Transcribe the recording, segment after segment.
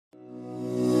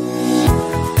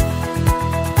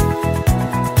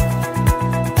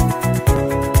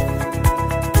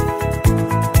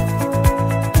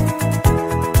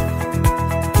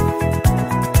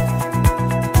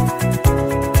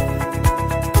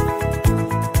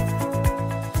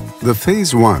The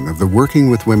Phase 1 of the Working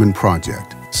with Women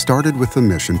project started with the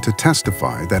mission to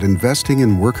testify that investing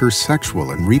in workers'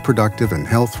 sexual and reproductive and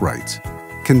health rights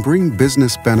can bring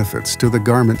business benefits to the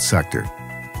garment sector.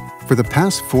 For the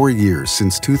past 4 years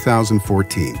since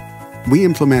 2014, we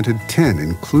implemented 10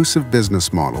 inclusive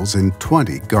business models in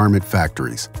 20 garment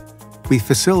factories. We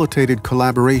facilitated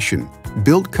collaboration,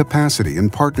 built capacity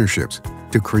and partnerships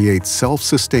to create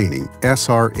self-sustaining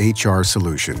SRHR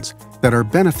solutions that are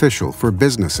beneficial for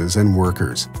businesses and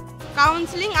workers.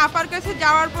 Counselling আপার কাছে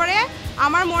যাওয়ার পরে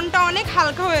আমার মনটা অনেক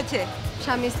হালকা হয়েছে।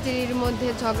 স্বামী স্ত্রীর মধ্যে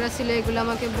ঝগড়া ছিল, এগুলো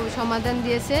আমাকে সমাধান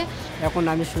দিয়েছে। এখন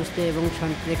আমি সুস্থ এবং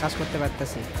শান্তিতে কাজ করতে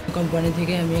পারতেছি। কোম্পানি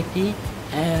থেকে আমি একটি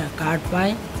কার্ড পাই,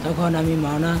 তখন আমি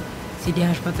মাওনা সিটি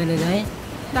হাসপাতালে যাই।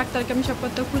 ডাক্তারকে আমি সব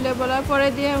কথা খুলে বলার পরে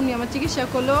দিয়ে উনি আমার চিকিৎসা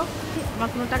করলো। আমার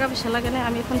কোনো টাকা পয়সা লাগে না,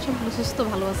 আমি এখন সম্পূর্ণ সুস্থ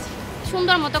ভালো আছি,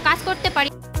 সুন্দর মতো কাজ করতে পারি।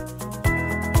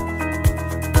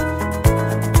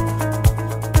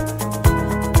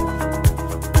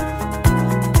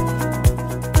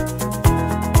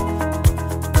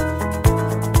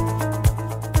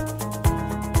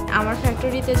 আমার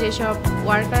ফ্যাক্টরিতে যেসব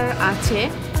ওয়ার্কার আছে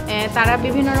তারা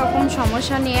বিভিন্ন রকম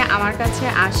সমস্যা নিয়ে আমার কাছে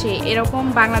আসে। এরকম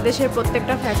বাংলাদেশের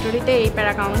প্রত্যেকটা ফ্যাক্টরিতে এই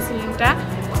প্যারা কাউন্সেলিংটা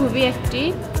খুবই একটি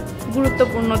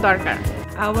গুরুত্বপূর্ণ দরকার।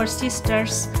 Our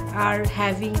sisters are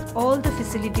having all the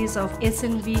facilities of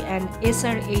SNV and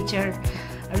SRHR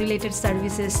related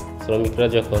services. শ্রমিকরা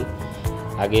যখন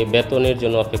আগে বেতনের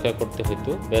জন্য অপেক্ষা করতে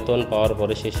হতো, বেতন পাওয়ার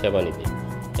পরে সে সেবা নিবে,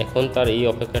 এখন তার এই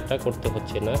অপেক্ষাটা করতে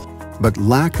হচ্ছে না। But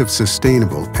lack of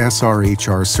sustainable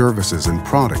SRHR services and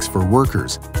products for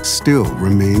workers still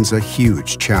remains a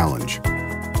huge challenge.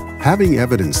 Having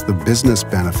evidenced the business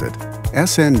benefit,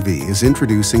 SNV is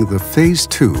introducing the Phase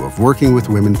 2 of Working with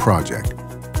Women project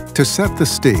to set the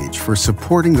stage for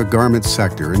supporting the garment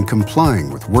sector in complying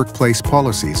with workplace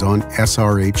policies on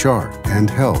SRHR and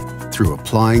health through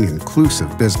applying inclusive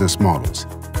business models.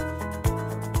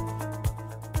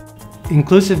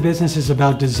 Inclusive business is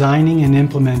about designing and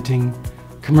implementing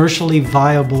commercially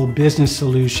viable business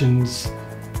solutions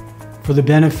for the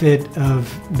benefit of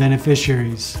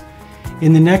beneficiaries.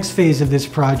 In the next phase of this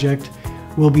project,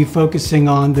 we'll be focusing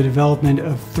on the development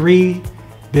of 3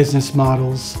 business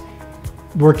models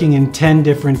working in 10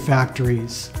 different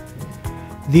factories.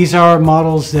 These are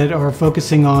models that are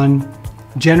focusing on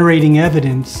generating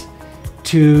evidence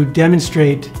to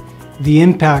demonstrate the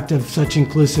impact of such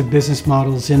inclusive business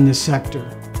models in this sector.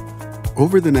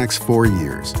 Over the next 4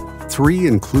 years, 3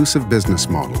 inclusive business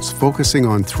models focusing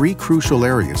on 3 crucial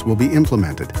areas will be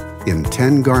implemented in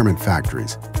 10 garment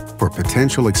factories for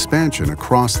potential expansion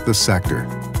across the sector.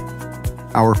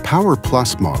 Our Power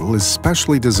Plus model is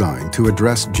specially designed to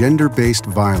address gender-based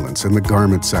violence in the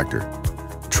garment sector.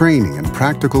 Training and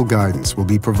practical guidance will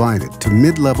be provided to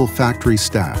mid-level factory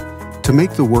staff to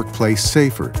make the workplace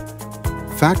safer.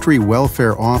 Factory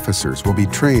welfare officers will be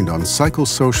trained on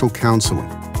psychosocial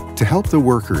counseling to help the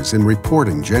workers in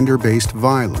reporting gender-based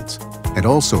violence and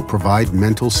also provide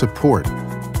mental support.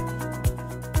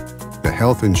 The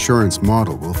health insurance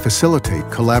model will facilitate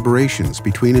collaborations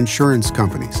between insurance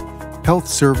companies, health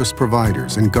service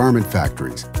providers, and garment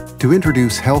factories to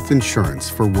introduce health insurance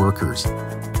for workers.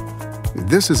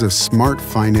 This is a smart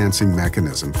financing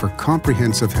mechanism for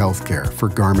comprehensive health care for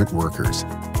garment workers.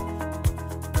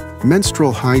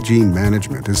 Menstrual hygiene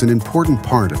management is an important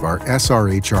part of our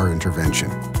SRHR intervention.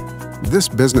 This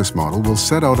business model will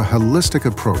set out a holistic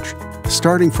approach,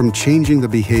 starting from changing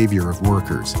the behavior of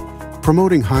workers,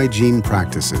 promoting hygiene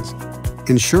practices,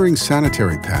 ensuring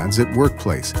sanitary pads at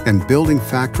workplace, and building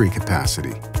factory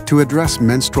capacity to address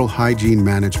menstrual hygiene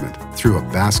management through a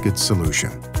basket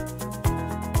solution.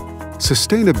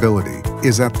 Sustainability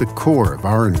is at the core of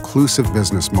our inclusive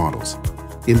business models.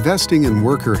 Investing in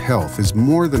worker health is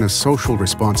more than a social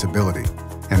responsibility,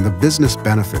 and the business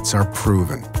benefits are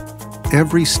proven.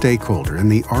 Every stakeholder in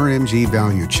the RMG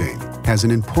value chain has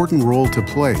an important role to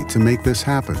play to make this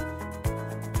happen.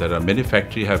 There are many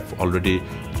factories have already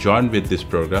joined with this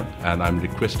program, and I'm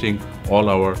requesting all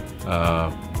our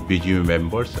BGU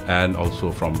members and also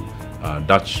from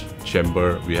Dutch chamber.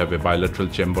 We have a bilateral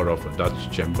chamber of a Dutch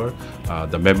chamber.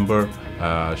 The member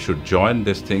should join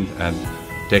this thing and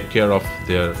take care of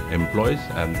their employees,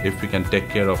 and if we can take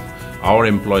care of our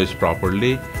employees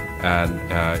properly, and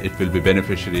it will be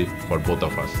beneficiary for both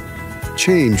of us.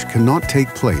 Change cannot take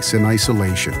place in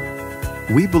isolation.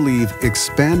 We believe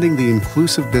expanding the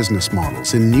inclusive business models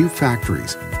in new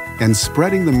factories and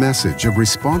spreading the message of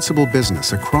responsible business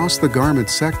across the garment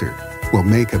sector will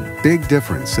make a big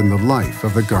difference in the life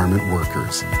of the garment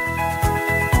workers.